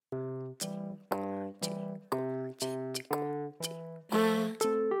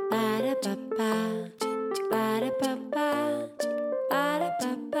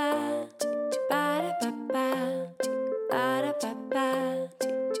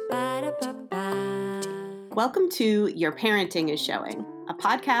Welcome to Your Parenting is Showing, a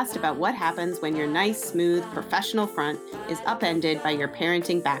podcast about what happens when your nice, smooth, professional front is upended by your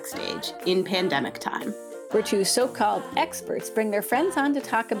parenting backstage in pandemic time. Where two so-called experts bring their friends on to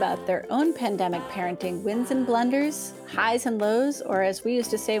talk about their own pandemic parenting wins and blunders, highs and lows, or as we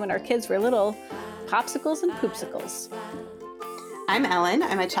used to say when our kids were little, popsicles and poopsicles. I'm Ellen.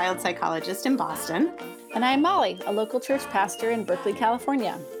 I'm a child psychologist in Boston. And I'm Molly, a local church pastor in Berkeley,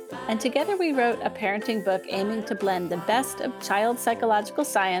 California. And together we wrote a parenting book aiming to blend the best of child psychological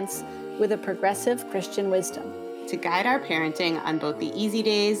science with a progressive Christian wisdom. To guide our parenting on both the easy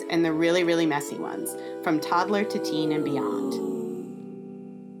days and the really, really messy ones, from toddler to teen and beyond.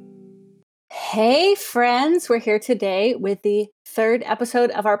 Hey friends, we're here today with the third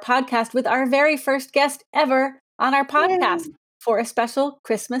episode of our podcast with our very first guest ever on our podcast for a special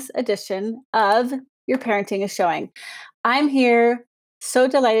Christmas edition of Your Parenting is Showing. I'm here so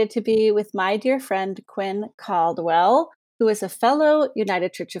delighted to be with my dear friend, Quinn Caldwell, who is a fellow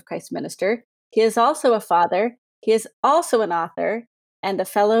United Church of Christ minister. He is also a father. He is also an author and a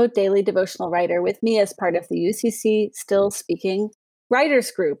fellow daily devotional writer with me as part of the UCC Still Speaking Writers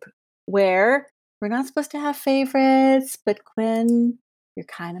Group, where we're not supposed to have favorites, but Quinn, you're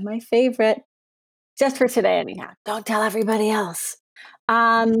kind of my favorite. Just for today, anyhow. Don't tell everybody else.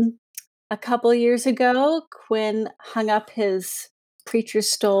 A couple years ago, Quinn hung up his preacher's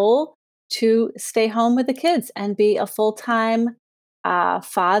stole to stay home with the kids and be a full-time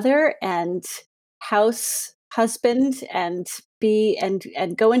father and house husband and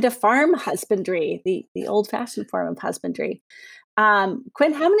go into farm husbandry, the old-fashioned form of husbandry.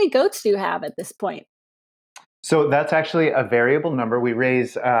 Quinn, how many goats do you have at this point? So that's actually a variable number. We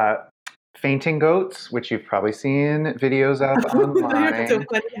raise fainting goats, which you've probably seen videos of online. So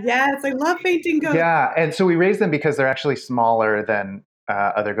funny. Yes, I love fainting goats. Yeah, and so we raise them because they're actually smaller than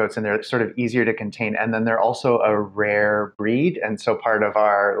other goats, and they're sort of easier to contain. And then they're also a rare breed. And so part of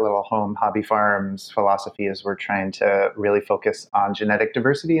our little home hobby farms philosophy is we're trying to really focus on genetic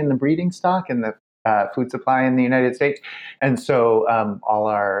diversity in the breeding stock and the food supply in the United States. And so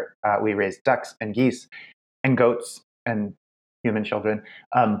we raise ducks and geese and goats and human children,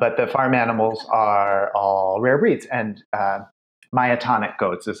 but the farm animals are all rare breeds, and myotonic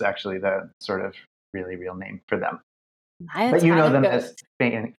goats is actually the sort of really real name for them. But you know them as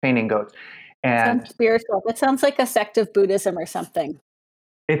fainting goats. And sounds spiritual. That sounds like a sect of Buddhism or something.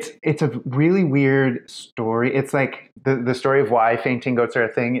 It's a really weird story. It's like the story of why fainting goats are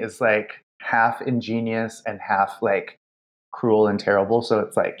a thing is like half ingenious and half like cruel and terrible. So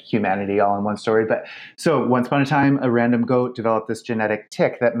it's like humanity all in one story. But so once upon a time, a random goat developed this genetic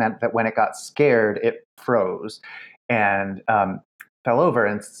tic that meant that when it got scared, it froze and fell over.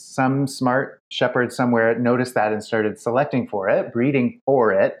 And some smart shepherd somewhere noticed that and started selecting for it, breeding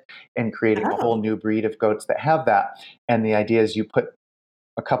for it, and creating a whole new breed of goats that have that. And the idea is you put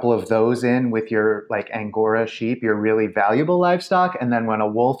a couple of those in with your like Angora sheep, your really valuable livestock. And then when a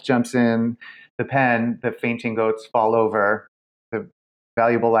wolf jumps in the pen, the fainting goats fall over, the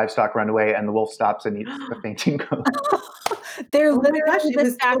valuable livestock run away, and the wolf stops and eats the fainting goat. They're literally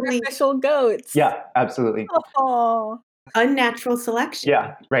the sacrificial goats. Yeah, absolutely. Oh. Unnatural selection.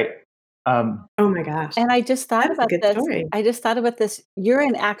 Yeah, right. Oh my gosh. And I just thought about this. Story. I just thought about this. You're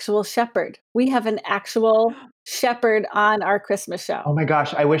an actual shepherd. We have an actual shepherd on our Christmas show. Oh my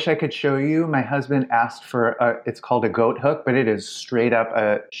gosh, I wish I could show you. My husband asked for it's called a goat hook, but it is straight up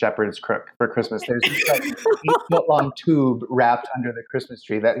a shepherd's crook for Christmas. There's this like 8-foot long tube wrapped under the Christmas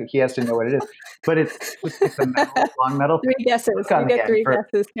tree that he has to know what it is. But it's a long metal. Three guesses. You get three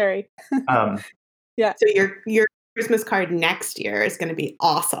guesses, Carrie. Yeah. So your Christmas card next year is going to be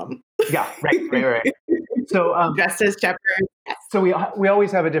awesome. Yeah, right. So dressed as shepherd. Yes. So we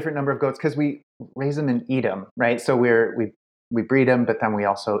always have a different number of goats because we raise them and eat them, right? So we breed them, but then we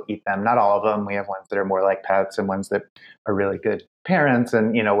also eat them. Not all of them. We have ones that are more like pets and ones that are really good parents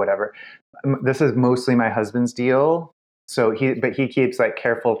and whatever. This is mostly my husband's deal. So he keeps like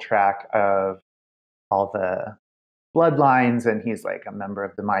careful track of all the bloodlines, and he's like a member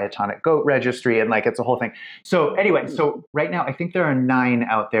of the myotonic goat registry, and like it's a whole thing. So anyway, so right now I think there are 9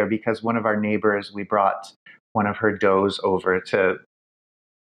 out there because one of our neighbors, we brought one of her does over to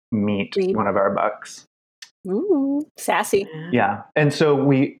meet one of our bucks. Ooh, sassy. Yeah. And so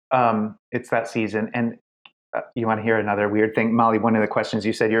we it's that season. And you want to hear another weird thing, Molly? One of the questions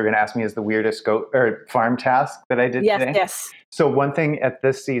you said you were going to ask me is the weirdest goat or farm task that I did today. Yes. So one thing at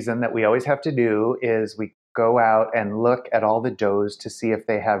this season that we always have to do is we go out and look at all the does to see if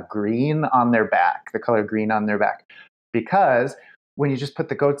they have green on their back, the color green on their back. Because when you just put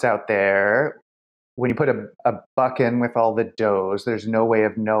the goats out there, when you put a buck in with all the does, there's no way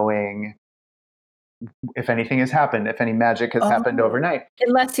of knowing if anything has happened, if any magic has happened overnight.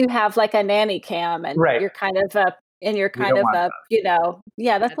 Unless you have like a nanny cam and Right. you're kind of We don't want that. that's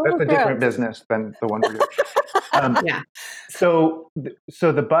a That's little a different gross. business than the one we're doing. Yeah. So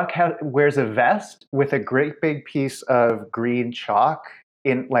the buck wears a vest with a great big piece of green chalk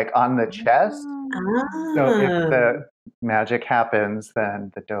in like on the chest. So if the magic happens,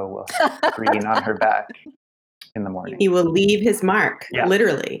 then the doe will have green on her back in the morning. He will leave his mark. Yeah.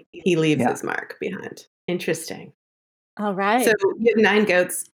 Literally, he leaves Yeah. his mark behind. Interesting. All right. So you have 9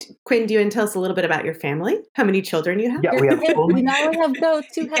 goats. Quinn, do you want to tell us a little bit about your family? How many children you have? Yeah, we have You not only have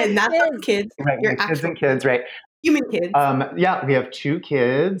goats, you have and not kids. those kids. Right, we Your have kids actual and kids, right? human kids. Yeah, we have 2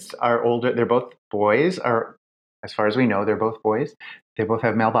 kids. Our older, they're both boys. As far as we know, they're both boys. They both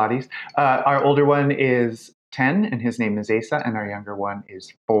have male bodies. Our older one is 10, and his name is Asa, and our younger one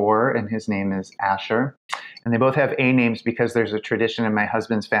is 4, and his name is Asher. And they both have A names because there's a tradition in my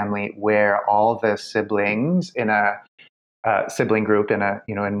husband's family where all the siblings in a sibling group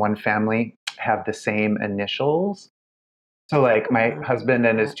in one family have the same initials. So like my husband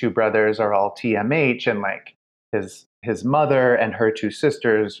and his 2 brothers are all TMH, and like his mother and her 2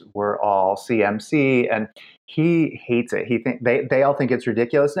 sisters were all CMC, and he hates it. He think they all think it's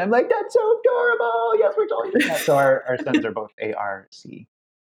ridiculous, and I'm like, that's so adorable. Yes, we're totally doing that. So our sons are both ARC.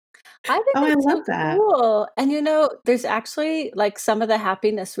 I think I that's so love that. cool. And there's actually like some of the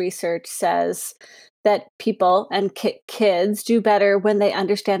happiness research says that people and kids do better when they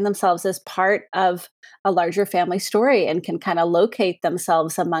understand themselves as part of a larger family story and can kind of locate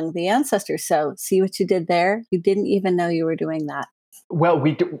themselves among the ancestors. So, see what you did there? You didn't even know you were doing that. Well,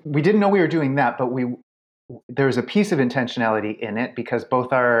 we didn't know we were doing that, but there's a piece of intentionality in it because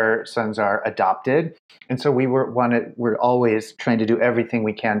both our sons are adopted, and so we're always trying to do everything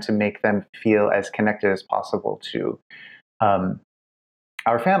we can to make them feel as connected as possible to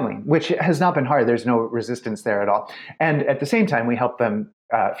our family, which has not been hard. There's no resistance there at all, and at the same time, we help them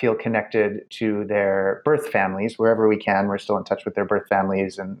feel connected to their birth families wherever we can. We're still in touch with their birth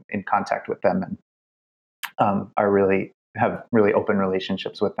families and in contact with them, and have really open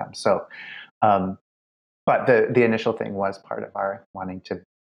relationships with them. So. But the initial thing was part of our wanting to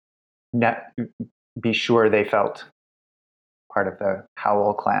be sure they felt part of the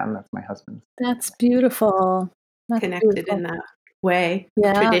Howell clan. That's my husband's. That's beautiful. That's Connected beautiful. in that way.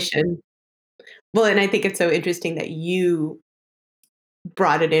 Yeah. Tradition. Well, and I think it's so interesting that you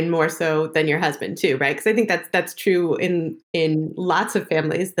brought it in more so than your husband too, right? Because I think that's true in lots of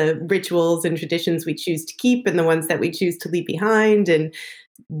families, the rituals and traditions we choose to keep and the ones that we choose to leave behind. And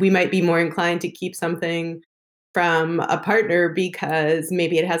we might be more inclined to keep something from a partner because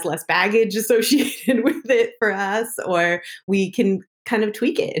maybe it has less baggage associated with it for us, or we can kind of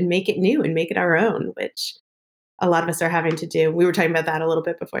tweak it and make it new and make it our own, which a lot of us are having to do. We were talking about that a little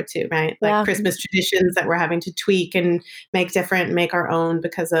bit before too, right? Like Yeah. Christmas traditions that we're having to tweak and make different, and make our own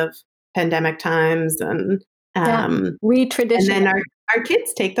because of pandemic times, and Retradition. and then our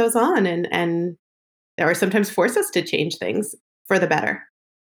kids take those on and or sometimes force us to change things for the better.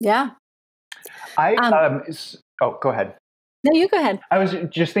 Yeah. Go ahead. No, you go ahead. I was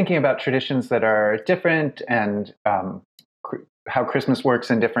just thinking about traditions that are different and how Christmas works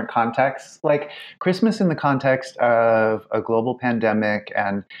in different contexts. Like Christmas in the context of a global pandemic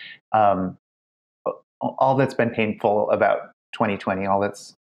and all that's been painful about 2020, all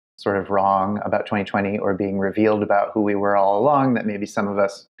that's sort of wrong about 2020 or being revealed about who we were all along that maybe some of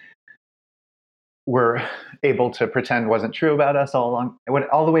us were able to pretend wasn't true about us all along.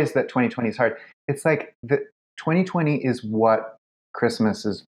 All the ways that 2020 is hard. It's like 2020 is what Christmas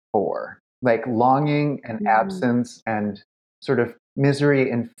is for. Like longing and absence and sort of misery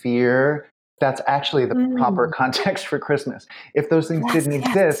and fear. That's actually the proper context for Christmas. If those things didn't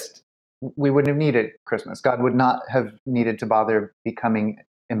exist, we wouldn't have needed Christmas. God would not have needed to bother becoming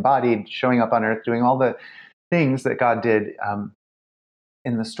embodied, showing up on earth, doing all the things that God did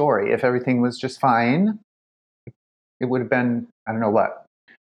in the story. If everything was just fine, it would have been, I don't know what,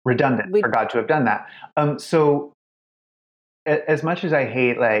 redundant for God to have done that. So as much as I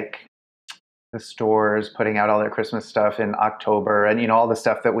hate like the stores putting out all their Christmas stuff in October and, all the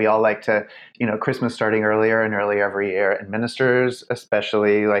stuff that we all like to, Christmas starting earlier and earlier every year, and ministers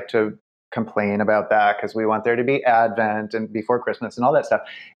especially like to complain about that because we want there to be Advent and before Christmas and all that stuff.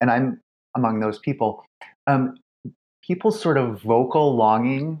 And I'm among those people. People's sort of vocal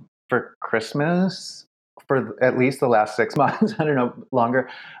longing for Christmas for at least the last 6 months, I don't know, longer,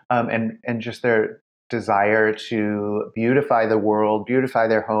 and just their desire to beautify the world, beautify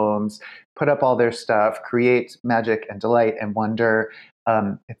their homes, put up all their stuff, create magic and delight and wonder.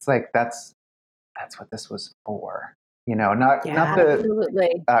 It's like that's what this was for. not Yeah. the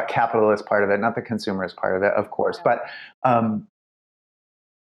Absolutely. capitalist part of it, not the consumerist part of it, of course, um,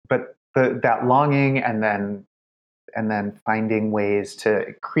 but that longing, and then finding ways to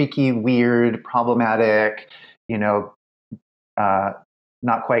creaky, weird, problematic, you know, uh,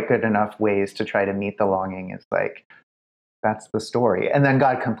 not quite good enough ways to try to meet the longing is like that's the story, and then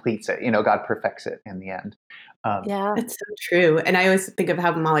God completes it. God perfects it in the end. Um, Yeah. That's so true. And I always think of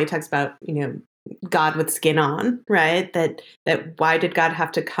how Molly talks about, God with skin on, right? That why did God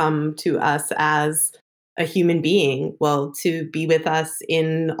have to come to us as a human being? Well, to be with us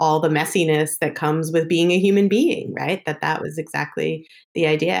in all the messiness that comes with being a human being, right? That was exactly the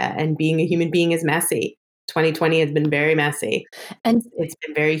idea. And being a human being is messy. 2020 has been very messy. And It's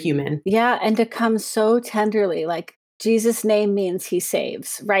been very human. yeah, and to come so tenderly, like Jesus' name means he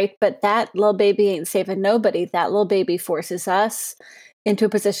saves, right? But that little baby ain't saving nobody. That little baby forces us into a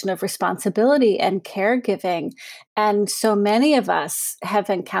position of responsibility and caregiving. And so many of us have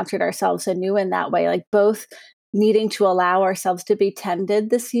encountered ourselves anew in that way, like both needing to allow ourselves to be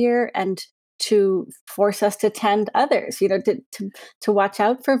tended this year and to force us to tend others, to watch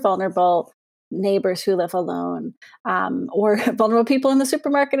out for vulnerable neighbors who live alone, or vulnerable people in the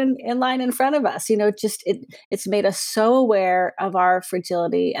supermarket in line in front of us. It's made us so aware of our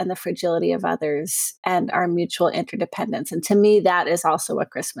fragility and the fragility of others and our mutual interdependence. And to me, that is also what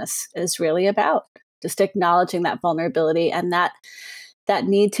Christmas is really about. Just acknowledging that vulnerability and that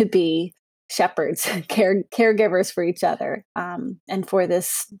need to be shepherds, caregivers for each other, and for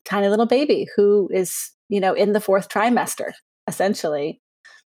this tiny little baby who is, in the fourth trimester, essentially.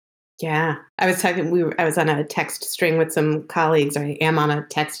 Yeah. I was on a text string with some colleagues, or I am on a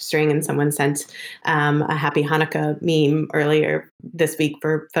text string, and someone sent a happy Hanukkah meme earlier this week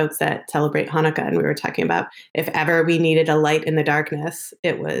for folks that celebrate Hanukkah. And we were talking about if ever we needed a light in the darkness,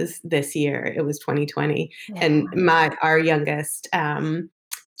 it was this year, it was 2020. Yeah. And our youngest,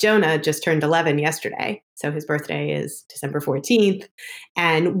 Jonah, just turned 11 yesterday. So his birthday is December 14th.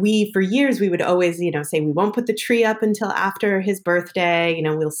 And for years, we would always, say we won't put the tree up until after his birthday.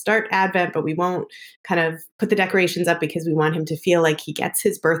 We'll start Advent, but we won't kind of put the decorations up because we want him to feel like he gets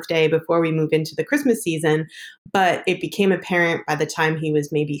his birthday before we move into the Christmas season. But it became apparent by the time he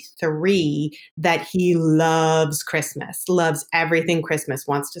was maybe 3 that he loves Christmas, loves everything Christmas,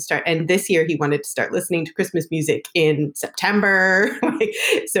 wants to start. And this year he wanted to start listening to Christmas music in September.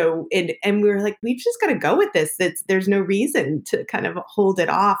 And we were like, we've just got to go with this. There's no reason to kind of hold it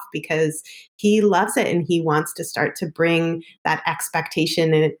off because he loves it and he wants to start to bring that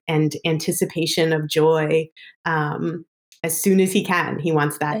expectation and anticipation of joy as soon as he can. He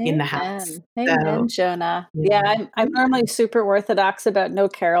wants that in the house. Amen. Amen, So, Jonah. Yeah, yeah. I'm normally super orthodox about no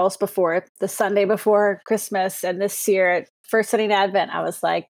carols before the Sunday before Christmas, and this year at first Sunday in Advent, I was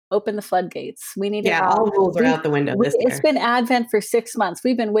like, "Open the floodgates. We need it Yeah, all." all rules are out the window this It's year. been Advent for 6 months.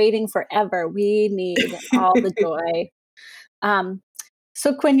 We've been waiting forever. We need all the joy. Um,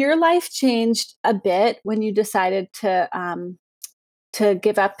 so Quinn, your life changed a bit when you decided to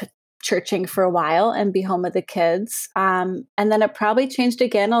give up churching for a while and be home with the kids. And then it probably changed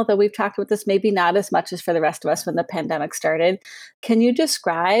again, although we've talked about this maybe not as much as for the rest of us when the pandemic started. Can you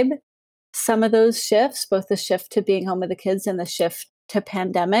describe some of those shifts, both the shift to being home with the kids and the shift to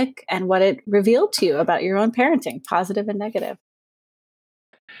pandemic, and what it revealed to you about your own parenting, positive and negative?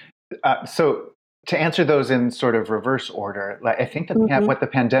 so to answer those in sort of reverse order, like I think Mhm. what the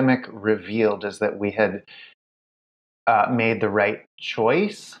pandemic revealed is that we had made the right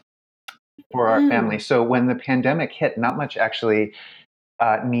choice for our family. Mm. So when the pandemic hit, not much actually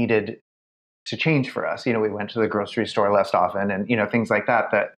needed to change for us. We went to the grocery store less often, and things like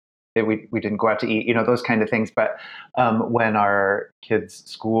that. That we didn't go out to eat. Those kind of things. But when our kids'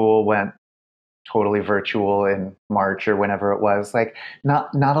 school went totally virtual in March or whenever it was, like not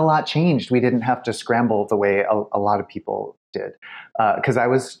a lot changed. We didn't have to scramble the way a lot of people did because I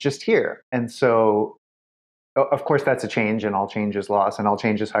was just here, and so of course that's a change, and all change is loss, and all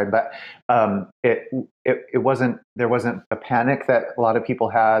change is hard. But it wasn't, there wasn't the panic that a lot of people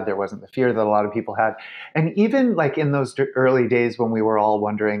had. There wasn't the fear that a lot of people had, and even like in those early days when we were all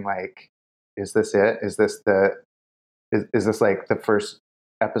wondering, like, is this it? Is this like the first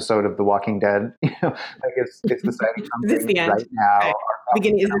episode of The Walking Dead? Like it's deciding Is this something the end? right now. Right.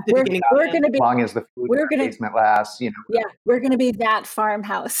 Beginning is this the We're beginning of we're the end? gonna As be long as the food in we're our gonna basement lasts. yeah, we're gonna be that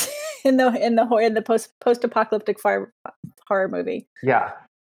farmhouse in the post-apocalyptic farm horror movie. Yeah,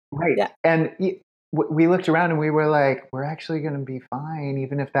 right. Yeah. And we looked around and we were like, we're actually going to be fine,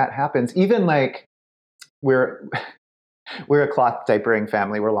 even if that happens. Even like we're we're a cloth diapering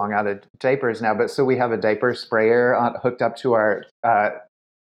family. We're long out of diapers now, but so we have a diaper sprayer hooked up to our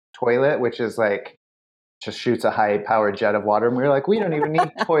toilet, which is like just shoots a high-powered jet of water, and we were like, we don't even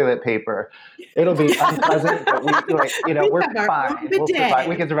need toilet paper. It'll be unpleasant, but We we're have our own fine. We'll survive.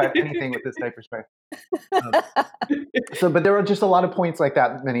 We bidet. can survive anything with this diaper spray. Um, but there were just a lot of points like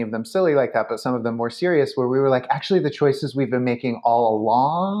that, many of them silly like that, but some of them more serious, where we were like, actually, the choices we've been making all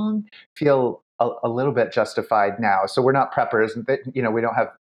along feel a little bit justified now. So we're not preppers, and we don't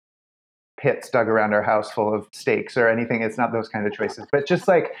have pits dug around our house full of steaks or anything. It's not those kind of choices, but just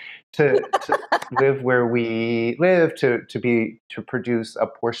like to live where we live, to produce a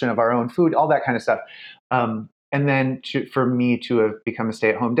portion of our own food, all that kind of stuff. And then for me to have become a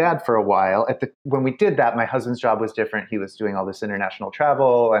stay-at-home dad for a while. When we did that, my husband's job was different. He was doing all this international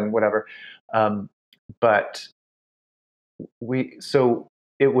travel and whatever. But so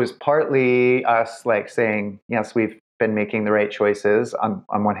it was partly us like saying, yes, we've been making the right choices on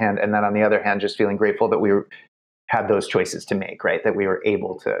one hand, and then on the other hand, just feeling grateful that we had those choices to make, right? That we were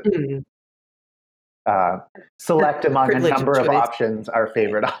able to select The among a privilege number of choice. options our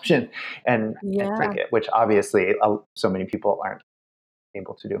favorite option and take it, which obviously so many people aren't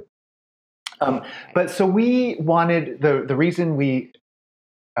able to do. But so we wanted the reason we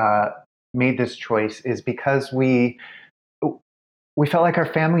made this choice is because we felt like our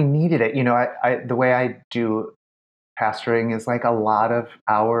family needed it. The way I do pastoring is like a lot of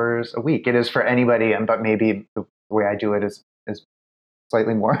hours a week. It is for anybody, but maybe the way I do it is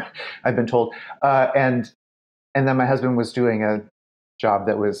slightly more, I've been told. And then my husband was doing a job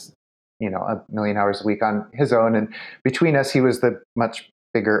that was, 1,000,000 hours a week on his own. And between us, he was the much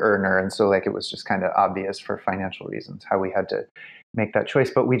bigger earner. And so like, it was just kind of obvious for financial reasons how we had to make that choice.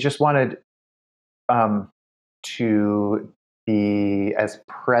 But we just wanted to be as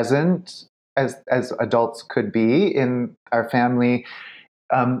present as adults could be in our family.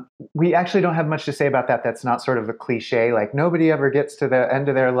 We actually don't have much to say about that. That's not sort of a cliche, like nobody ever gets to the end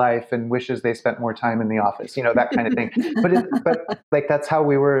of their life and wishes they spent more time in the office, that kind of thing. But like, that's how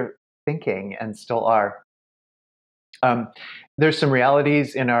we were thinking and still are. There's some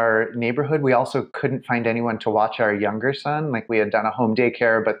realities in our neighborhood. We also couldn't find anyone to watch our younger son. Like, we had done a home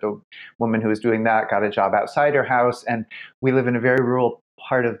daycare, but the woman who was doing that got a job outside her house. And we live in a very rural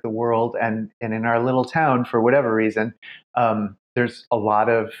part of the world. And in our little town, for whatever reason, there's a lot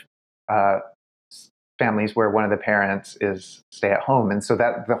of families where one of the parents is stay at home. And so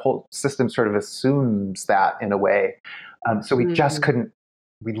that the whole system sort of assumes that in a way. So we just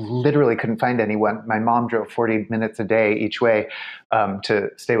we literally couldn't find anyone. My mom drove 40 minutes a day each way to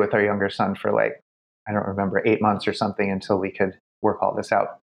stay with our younger son for like, I don't remember, 8 months or something until we could work all this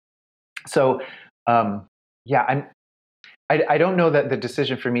out. So yeah, I don't know that the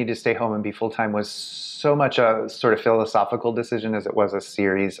decision for me to stay home and be full-time was so much a sort of philosophical decision as it was a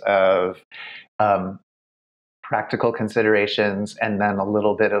series of practical considerations and then a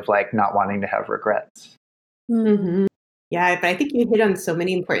little bit of like not wanting to have regrets. Mm-hmm. Yeah, but I think you hit on so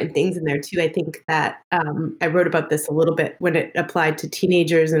many important things in there too. I think that I wrote about this a little bit when it applied to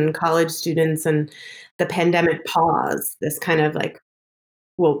teenagers and college students and the pandemic pause, this kind of like,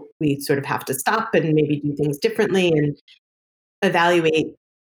 well, we sort of have to stop and maybe do things differently and evaluate,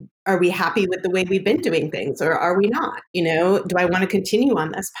 are we happy with the way we've been doing things or are we not? Do I want to continue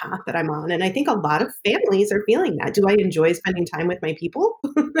on this path that I'm on? And I think a lot of families are feeling that. Do I enjoy spending time with my people?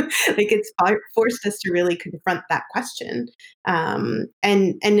 Like, it's forced us to really confront that question. And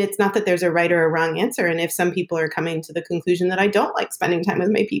it's not that there's a right or a wrong answer. And if some people are coming to the conclusion that I don't like spending time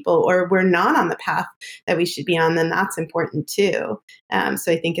with my people or we're not on the path that we should be on, then that's important too.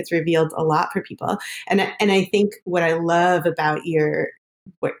 So I think it's revealed a lot for people. And I think what I love about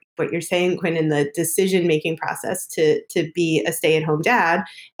what you're saying, Quinn, in the decision-making process to be a stay-at-home dad,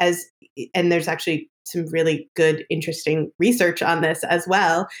 and there's actually some really good, interesting research on this as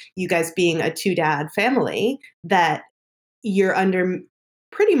well. You guys being a two-dad family, that you're under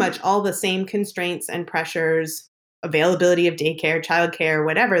pretty much all the same constraints and pressures, availability of daycare, childcare,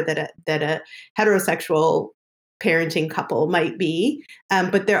 whatever that a heterosexual parenting couple might be.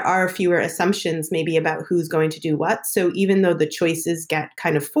 But there are fewer assumptions maybe about who's going to do what. So even though the choices get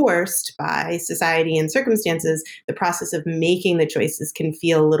kind of forced by society and circumstances, the process of making the choices can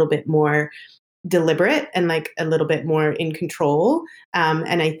feel a little bit more deliberate and like a little bit more in control.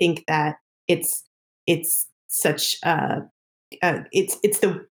 And I think that it's such it's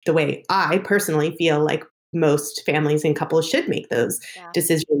the way I personally feel like most families and couples should make those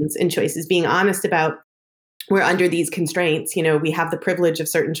decisions and choices, being honest about, we're under these constraints. We have the privilege of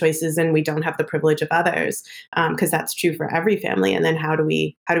certain choices and we don't have the privilege of others, because that's true for every family. And then how do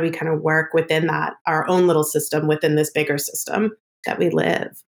we kind of work within that, our own little system within this bigger system that we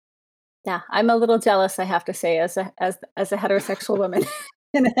live? Yeah, I'm a little jealous, I have to say, as a heterosexual woman.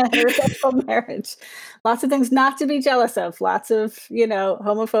 in a heterosexual marriage. Lots of things not to be jealous of. Lots of,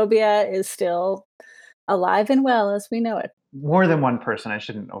 homophobia is still alive and well as we know it. More than one person, I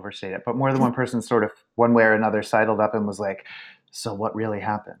shouldn't overstate it, but more than one person sort of one way or another sidled up and was like, so what really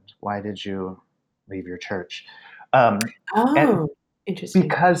happened? Why did you leave your church? And Oh, interesting.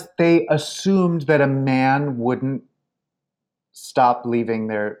 because they assumed that a man wouldn't stop leaving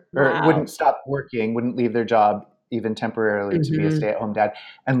Wow. wouldn't stop working, wouldn't leave their job even temporarily to be a Mhm. stay-at-home dad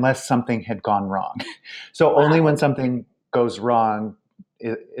unless something had gone wrong. So only when Wow. something goes wrong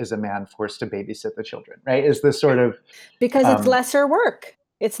is a man forced to babysit the children, right? Is this sort of Because it's um, lesser work.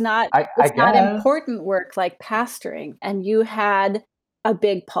 It's not I it's not guess, important work like pastoring, and you had a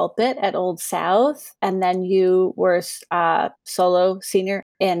big pulpit at Old South, and then you were solo senior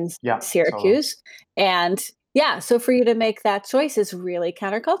in yeah, solo, Syracuse, and yeah, so for you to make that choice is really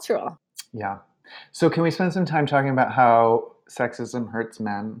countercultural. yeah. So can we spend some time talking about how sexism hurts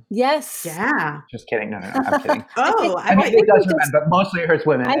men? Yes. Yeah. Just kidding. No, no, no. I'm kidding. I think Oh, I I mean, I think it think does we hurt men, just but mostly it hurts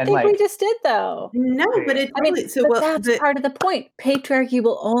women. I And think we like, just did though. no, yeah, but yeah, it I mean, totally so but well, that's the part of the point. Patriarchy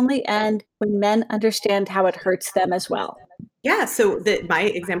will only end when men understand how it hurts them as well. yeah, so my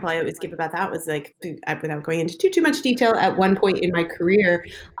example I always give about that was like, without going into too much detail, at one point in my career,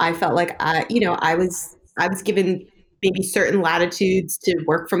 I felt like I was given maybe certain latitudes to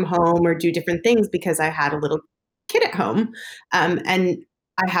work from home or do different things because I had a little kid at home, and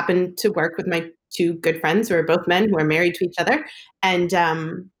I happened to work with my two good friends who are both men who are married to each other, and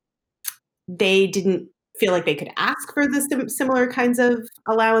they didn't feel like they could ask for the similar kinds of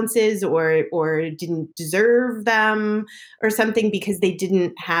allowances or didn't deserve them or something because they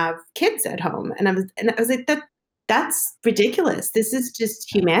didn't have kids at home. And I was like, that's ridiculous. This is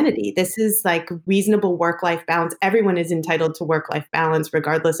just yeah, humanity. This is like reasonable work-life balance. Everyone is entitled to work-life balance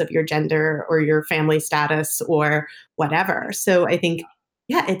regardless of your gender or your family status or whatever. So I think,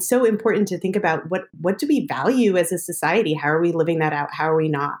 yeah, it's so important to think about what do we value as a society? How are we living that out? How are we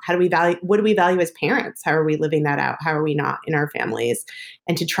not? How do we value what do we value as parents? How are we living that out? How are we not in our families?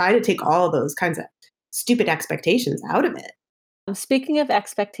 And to try to take all of those kinds of stupid expectations out of it. Speaking of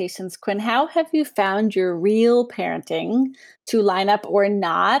expectations, Quinn, how have you found your real parenting to line up or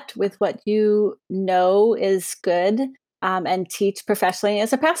not with what you know is good and teach professionally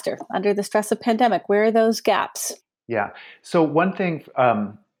as a pastor under the stress of pandemic? Where are those gaps? yeah. So one thing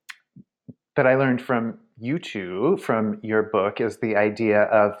that I learned from you two, from your book, is the idea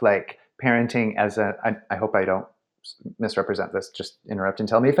of like parenting as I hope I don't misrepresent this. Just interrupt and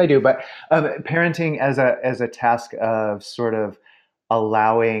tell me if I do. But parenting as a task of sort of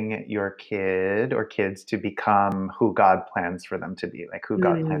allowing your kid or kids to become who God plans for them to be, like who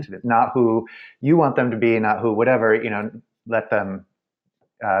God Mm, plans to be, not who you want them to be, not who whatever, let them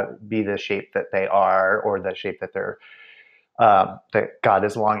be the shape that they are or the shape that that God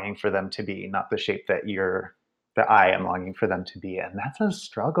is longing for them to be, not the shape that I am longing for them to be. And that's a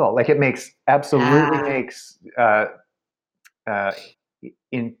struggle. Like it absolutely yeah. makes uh,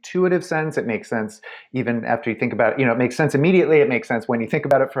 intuitive sense. It makes sense even after you think about it. It makes sense immediately. It makes sense when you think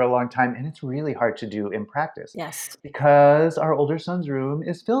about it for a long time. And it's really hard to do in practice Yes. because our older son's room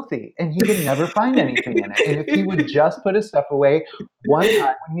is filthy and he would never find anything in it. And if he would just put his stuff away one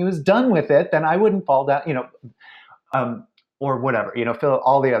time when he was done with it, then I wouldn't fall down, um, or whatever, fill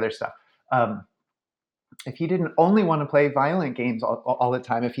all the other stuff. Um, if he didn't only want to play violent games all the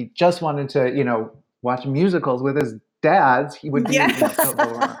time, if he just wanted to, watch musicals with his dads, he would be, Yeah. go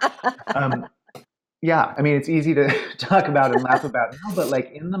wrong. Um, yeah, I mean, it's easy to talk about and laugh about now, but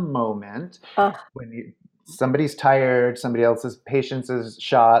like in the moment, Oh, when somebody's tired, somebody else's patience is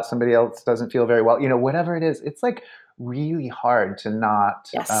shot, somebody else doesn't feel very well, whatever it is, it's like really hard to not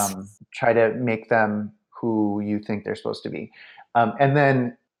yes. try to make them who you think they're supposed to be. And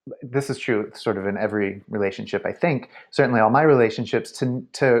then this is true sort of in every relationship, I think, certainly all my relationships,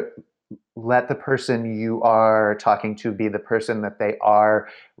 to let the person you are talking to be the person that they are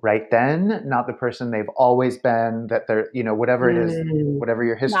right then, not the person they've always been, that they're, whatever it is, Mm, whatever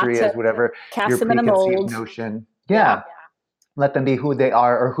your Not history to is, whatever your cast them in a preconceived mold. notion. Yeah. Yeah. Let them be who they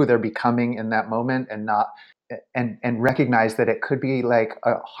are or who they're becoming in that moment, and not and recognize that it could be like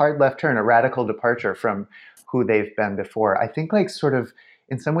a hard left turn, a radical departure from who they've been before. I think like sort of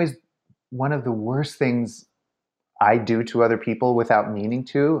in some ways one of the worst things I do to other people without meaning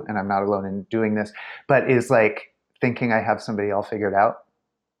to, and I'm not alone in doing this, but is like thinking I have somebody all figured out,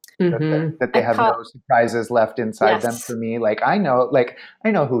 mhm. that I they have call no surprises left inside them yes. for me. Like I know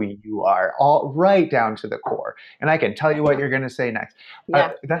who you are, all right down to the core, and I can tell you what you're going to say next.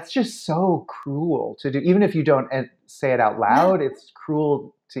 Yeah. That's just so cruel to do, even if you don't say it out Yeah. loud. It's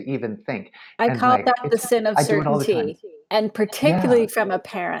cruel to even think, I and call like that the sin of I do it all the time. certainty. And particularly from a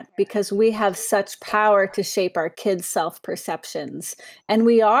parent, because we have such power to shape our kids' self-perceptions. And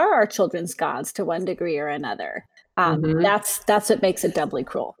we are our children's gods to one degree or another. Mhm. That's what makes it doubly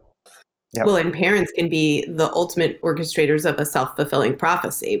cruel. Yep. Well, and parents can be the ultimate orchestrators of a self-fulfilling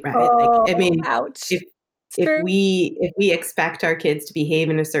prophecy, right? Like, I Oh, mean, ouch. if It's true. if we expect our kids to behave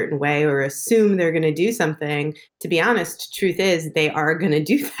in a certain way or assume they're going to do something, to be honest, truth is they are going to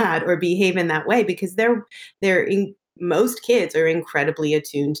do that or behave in that way because most kids are incredibly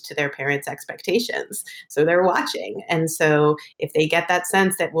attuned to their parents' expectations. So they're watching. And so if they get that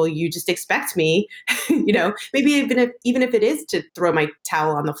sense that, well, you just expect me, maybe even if it is to throw my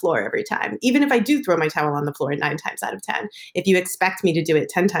towel on the floor every time, even if I do throw my towel on the floor 9 times out of 10, if you expect me to do it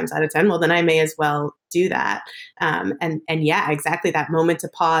 10 times out of 10, well, then I may as well do that. And yeah, exactly that moment to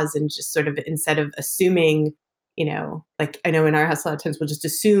pause and just sort of instead of assuming, like I know in our house a lot of times we'll just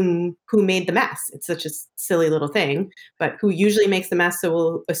assume who made the mess. It's such a silly little thing, but who usually makes the mess, so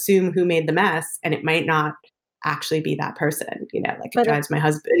we'll assume who made the mess, and it might not actually be that person. Like it But drives my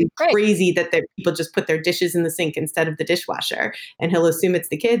husband right. crazy that people just put their dishes in the sink instead of the dishwasher, and he'll assume it's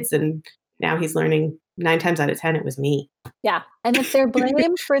the kids, and now he's learning 9 times out of 10 it was me. Yeah. And if they're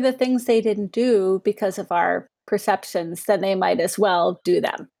blamed for the things they didn't do because of our perceptions, then they might as well do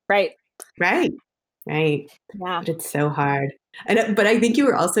them. Right. Right. Right. Yeah. But it's so hard. But I think you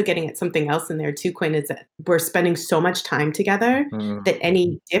were also getting at something else in there too, Quinn, is that we're spending so much time together that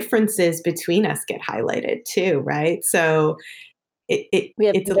any differences between us get highlighted too, right? So We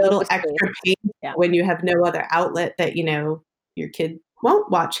have it's a no little space. extra painful Yeah. when you have no other outlet that, your kid won't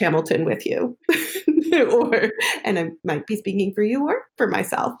watch Hamilton with you. And I might be speaking for you or for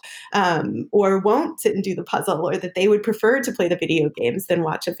myself, or won't sit and do the puzzle, or that they would prefer to play the video games than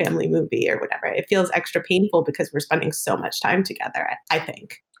watch a family movie or whatever. It feels extra painful because we're spending so much time together, I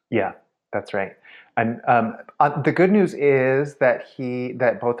think. Yeah, that's right. And the good news is that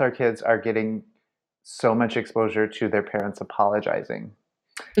both our kids are getting so much exposure to their parents apologizing.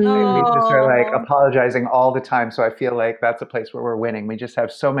 We just are like Oh, apologizing all the time. So I feel like that's a place where we're winning. We just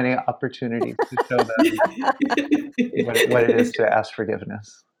have so many opportunities to show them what it is to ask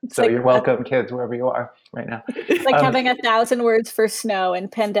forgiveness. it's So like you're welcome, kids, wherever you are right now. having 1,000 words for snow. In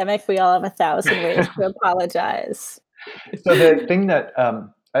pandemic, we all have 1,000 ways to apologize. So the thing that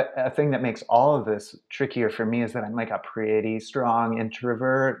a thing that makes all of this trickier for me is that I'm like a pretty strong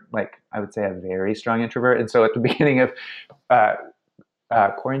introvert, like I would say a very strong introvert. And so at the beginning of uh,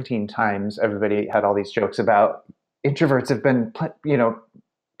 quarantine times, everybody had all these jokes about introverts have been,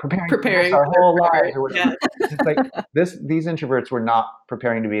 preparing for this Preparing our for this whole forever. lives or whatever. Yeah. It's like these introverts were not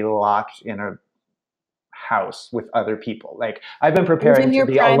preparing to be locked in a house with other people. Like I've been preparing Even to your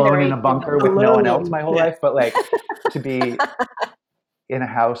be alone in primary a bunker humans. with no one else Alone. my whole Yeah. life, but like to be in a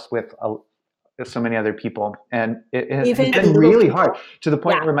house with so many other people, and it has Even been And single really hard people. to the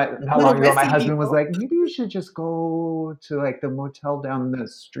point Yeah. where not little long ago my messy husband was people. like, maybe you should just go to like the motel down the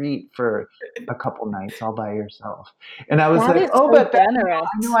street for a couple nights all by yourself. And I was That like, is oh, so but I know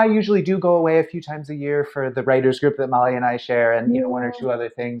generous. I usually do go away a few times a year for the writers group that Molly and I share, and one or Yeah. two other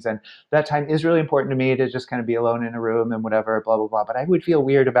things, and that time is really important to me to just kind of be alone in a room and whatever, blah blah blah. But I would feel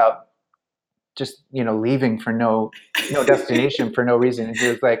weird about just leaving for no destination for no reason. And he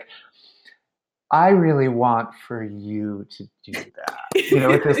was like, I really want for you to do that.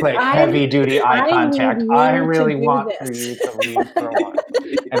 With this like I heavy duty eye I need contact. I you to really do want for this. you to leave for a while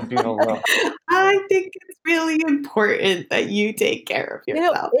and be alone. I think it's really important that you take care of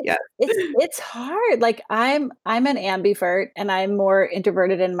yourself. It's Yeah. it's hard. Like I'm an ambivert and I'm more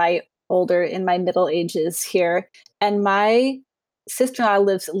introverted in my middle ages here. And my sister-in-law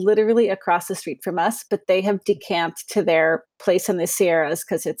lives literally across the street from us, but they have decamped to their place in the Sierras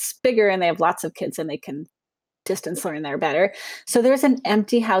because it's bigger and they have lots of kids and they can distance learn there better. So there's an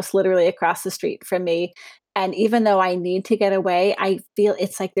empty house literally across the street from me. And even though I need to get away, I feel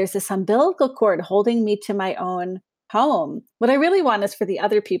it's like there's this umbilical cord holding me to my own home. What I really want is for the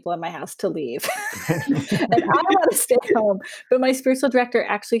other people in my house to leave. And I want to stay home. But my spiritual director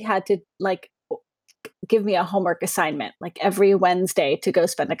actually had to give me a homework assignment like every Wednesday to go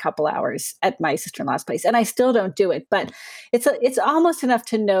spend a couple hours at my sister-in-law's place. And I still don't do it, but it's almost enough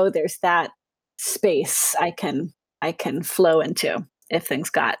to know there's that space I can flow into if things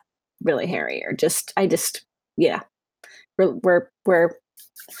got really hairy or yeah, we're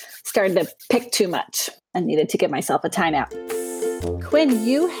starting to pick too much and needed to give myself a timeout. Quinn,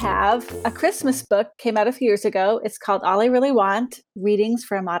 you have a Christmas book, came out a few years ago. It's called All I Really Want, Readings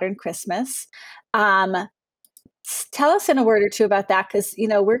for a Modern Christmas. Um, Tell us in a word or two about that, because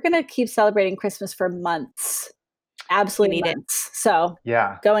we're going to keep celebrating Christmas for months, You absolutely need it. months. So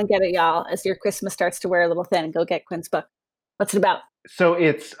Yeah. go and get it, y'all. As your Christmas starts to wear a little thin, go get Quinn's book. What's it about? So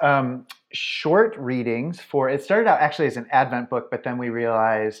it's short readings for. It started out actually as an Advent book, but then we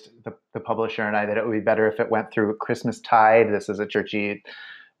realized the publisher and I that it would be better if it went through Christmas Tide. This is a churchy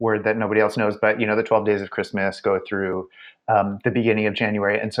word that nobody else knows, but the 12 days of Christmas go through the beginning of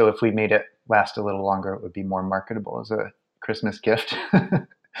January, and so if we made it last a little longer, it would be more marketable as a Christmas gift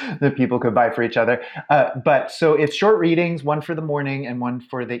that people could buy for each other. But so it's short readings, one for the morning and one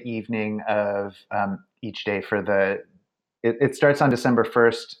for the evening of each day for the. It starts on December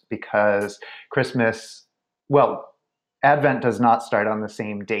 1st because Christmas, well, Advent does not start on the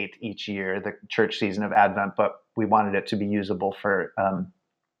same date each year, the church season of Advent, but we wanted it to be usable for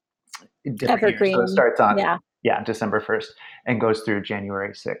different years. So it Evergreen. starts on, Yeah. December 1st and goes through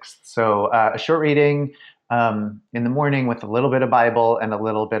January 6th. So a short reading in the morning with a little bit of Bible and a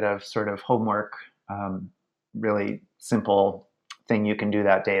little bit of sort of homework, really simple thing you can do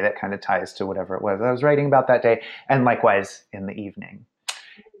that day that kind of ties to whatever it was I was writing about that day, and likewise in the evening.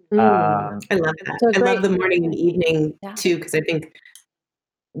 I love that. So I love great. the morning and evening Yeah. too, because I think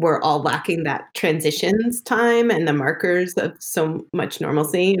we're all lacking that transitions time and the markers of so much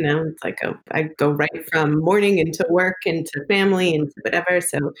normalcy. It's like I go right from morning into work, into family, into whatever.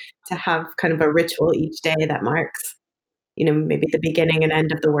 So to have kind of a ritual each day that marks, maybe the beginning and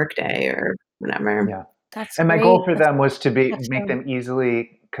end of the workday or whatever. Yeah. That's And my goal great. for them was to That's make them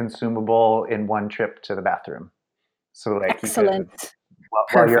easily consumable in one trip to the bathroom. So like you could, excellent.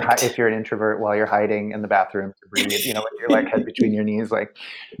 while you're Perfect. if you're an introvert, while you're hiding in the bathroom to breathe, with your like head between your knees, like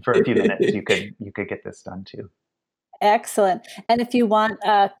for a few minutes, you could get this done too. Excellent. And if you want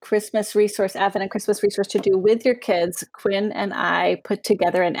a Christmas resource, Advent and Christmas resource to do with your kids, Quinn and I put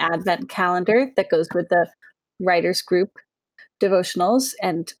together an Advent calendar that goes with the writers group devotionals,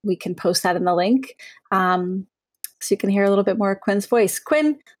 and we can post that in the link, so you can hear a little bit more of Quinn's voice.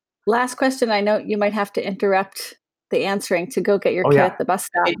 Quinn, last question. I know you might have to interrupt the answering to go get your Oh kid yeah, at the bus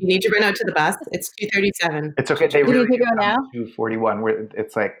stop. You need to run out to the bus. It's 2:37. it's okay. They You really need to do go come now? at 2:41. Where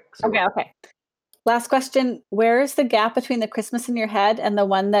it's like so. Okay. Last question. Where is the gap between the Christmas in your head and the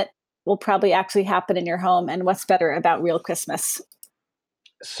one that will probably actually happen in your home? And what's better about real Christmas?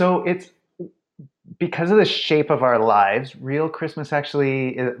 So it's because of the shape of our lives. Real Christmas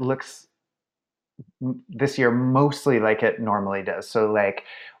actually it looks this year mostly like it normally does. So like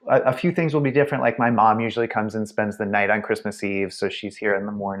a few things will be different. Like my mom usually comes and spends the night on Christmas Eve, so she's here in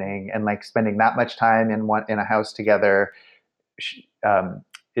the morning, and like spending that much time in a house together,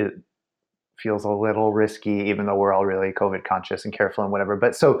 it feels a little risky, even though we're all really COVID conscious and careful and whatever.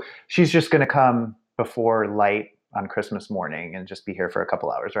 But so she's just going to come before light on Christmas morning and just be here for a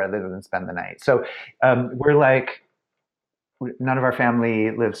couple hours rather than spend the night. So we're like none of our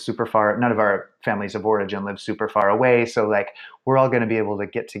family lives super far. None of our families of origin live super far away. So like we're all going to be able to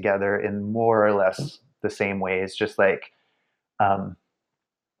get together in more or less the same ways, just like um,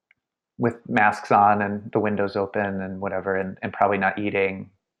 with masks on and the windows open and whatever, and probably not eating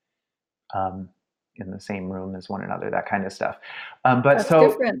um, in the same room as one another, that kind of stuff. But That's so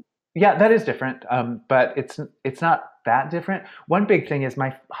different. yeah, that is different. But it's not that different. One big thing is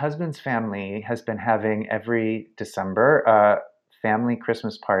my husband's family has been having every December a family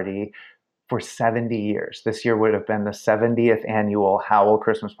Christmas party for 70 years. This year would have been the 70th annual Howell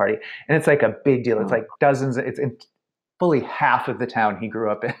Christmas party. And it's like a big deal. It's like dozens, it's in fully half of the town he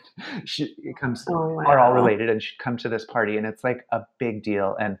grew up in. It comes Oh, are all wow. related and should come to this party. And it's like a big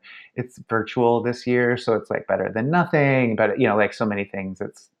deal. And it's virtual this year. So it's like better than nothing. But, like so many things,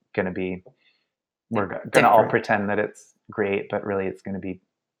 it's going to be, we're going to all Different. pretend that it's great, but really it's going to be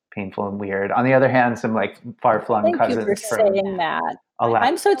painful and weird. On the other hand, some like far flung Thank you for cousins from saying that. I'm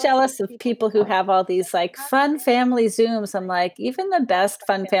Alaska. so jealous of people who have all these like fun family Zooms. I'm like, even the best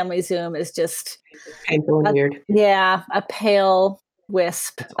fun family Zoom is just Painful and weird. a pale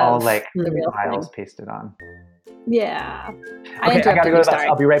wisp It's all of like the real smiles thing. pasted on. Yeah. I Okay, I gotta interrupted go you. to the bus. Sorry.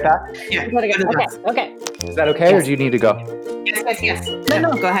 I'll be right back. Yeah, You gotta go to go. the Okay. bus. Okay. Is that okay, or Yes. do you need to go? Yes. No,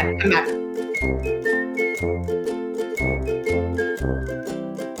 No, no. go ahead. Come back.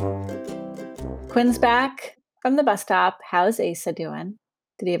 Quinn's back from the bus stop. How's Asa doing?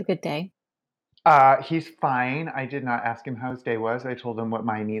 Did he have a good day? He's fine. I did not ask him how his day was. I told him what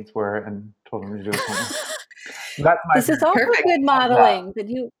my needs were and told him to do his homework. That's my This is also Perfect. good love that. modeling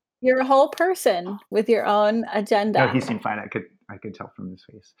that you're a whole person with your own No, agenda. he seemed fine. I could tell from his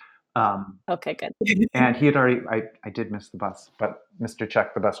face. Um, Okay, good. and he had already. I did miss the bus, but Mr.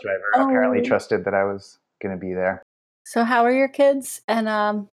 Chuck, the bus driver, apparently Oh, trusted that I was going to be there. so how are your kids? And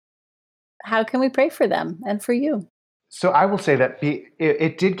how can we pray for them and for you? So I will say that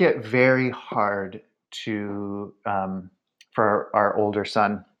it did get very hard to for our older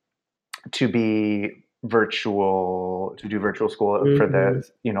son to be to do virtual school for the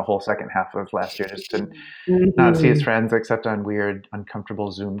whole second half of last year, just to not see his friends except on weird,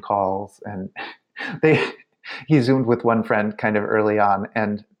 uncomfortable Zoom calls. And he Zoomed with one friend kind of early on,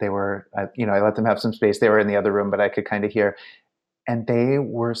 and they were, I let them have some space. They were in the other room, but I could kind of hear, and they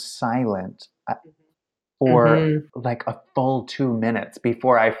were silent for like a full 2 minutes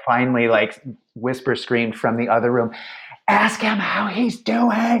before I finally like whisper screamed from the other room, "Ask him how he's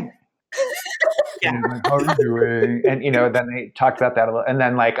doing." Yeah. And like, "How are you doing?" And then they talked about that a little, and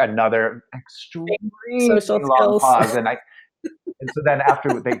then like another extremely Social long skills. pause, and so then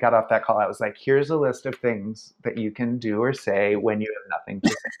after they got off that call, I was like, "Here's a list of things that you can do or say when you have nothing to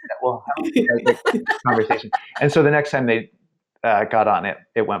say that will help the conversation." And so the next time they got on it,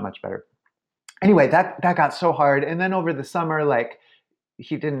 it went much better. Anyway, that got so hard. And then over the summer, like,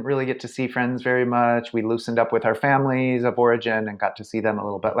 he didn't really get to see friends very much. We loosened up with our families of origin and got to see them a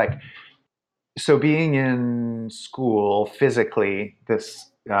little bit. Like, so being in school physically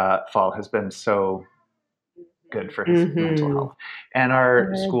this fall has been so good for his mental health. And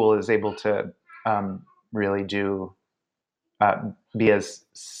our school is able to really be as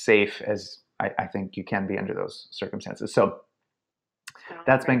safe as I think you can be under those circumstances. So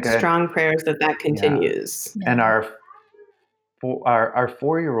that's been good. Strong prayers that continues. Yeah. And our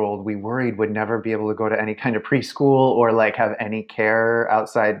 4-year-old, we worried would never be able to go to any kind of preschool or like have any care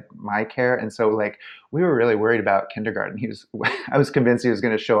outside my care. And so like we were really worried about kindergarten. I was convinced he was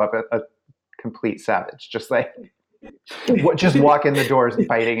going to show up a complete savage, just just walk in the doors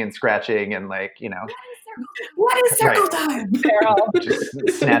biting and scratching and like, what is circle time?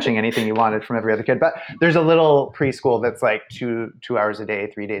 Just snatching anything you wanted from every other kid. But there's a little preschool that's like 2 hours a day,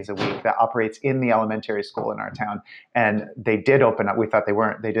 3 days a week that operates in the elementary school in our town. And they did open up. We thought they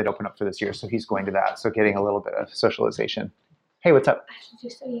weren't. They did open up for this year. So he's going to that. So getting a little bit of socialization. Hey, what's up? I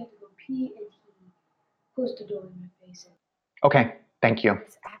just saw you have to go pee and he closed the door in my face. Okay. Thank you.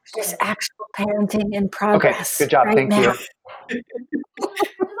 It's actual parenting in progress. Okay. Good job. Right Thank now. you.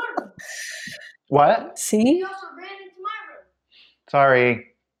 What? See? He also ran into my room. Sorry.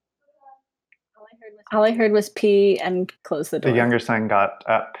 All I heard was pee and close the door. The younger son got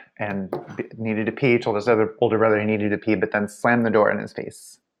up and needed to pee, told his older brother he needed to pee, but then slammed the door in his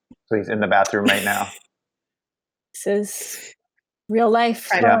face. So he's in the bathroom right now. This is real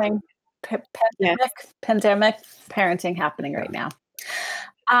life Right. pandemic parenting happening right now.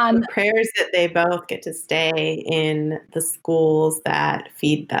 Prayers that they both get to stay in the schools that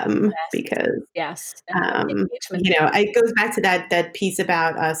feed them, because it goes back to that piece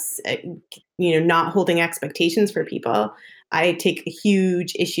about us, not holding expectations for people. I take a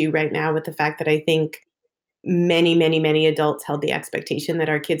huge issue right now with the fact that I think many, many, many adults held the expectation that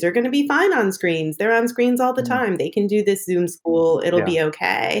our kids are going to be fine on screens. They're on screens all the time. They can do this Zoom school. It'll be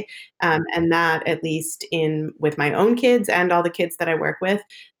okay. And that, at least with my own kids and all the kids that I work with,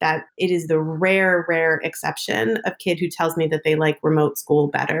 that it is the rare, rare exception of kid who tells me that they like remote school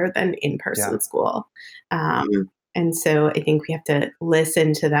better than in-person school. And so I think we have to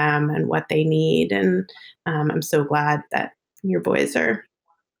listen to them and what they need. And I'm so glad that your boys are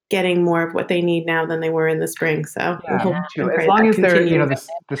getting more of what they need now than they were in the spring. So we hope too. As long as they're,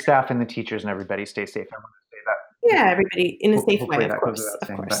 the staff and the teachers and everybody stay safe. I want to say that. Yeah, everybody in a safe way, of course.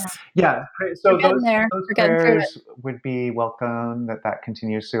 So those prayers would be welcome. That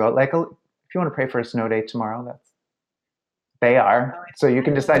continues to go. Like, if you want to pray for a snow day tomorrow, they are. So you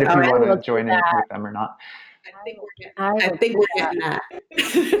can decide if you want to join in with them or not. I think we're getting that.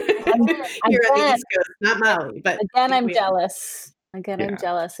 You're on the East Coast, not Maui, but again, I'm jealous. I'm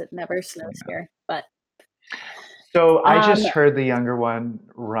jealous. It never snows here, but. So I just heard the younger one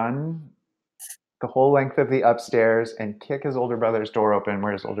run the whole length of the upstairs and kick his older brother's door open,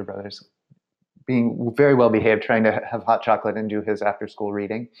 where his older brother's being very well behaved, trying to have hot chocolate and do his after school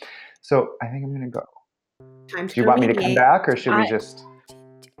reading. So I think I'm going to go. Do you want me to come back, or should we just...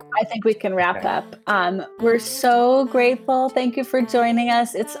 I think we can wrap up. We're so grateful. Thank you for joining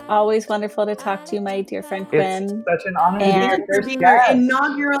us. It's always wonderful to talk to you, my dear friend Quinn. It's such an honor to be our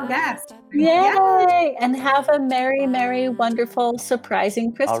inaugural guest. Yay! And have a merry, merry, wonderful,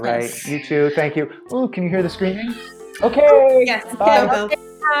 surprising Christmas. All right. You too. Thank you. Ooh, can you hear the screaming? Okay. Yes. Bye.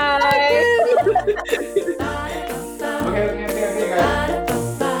 Bye.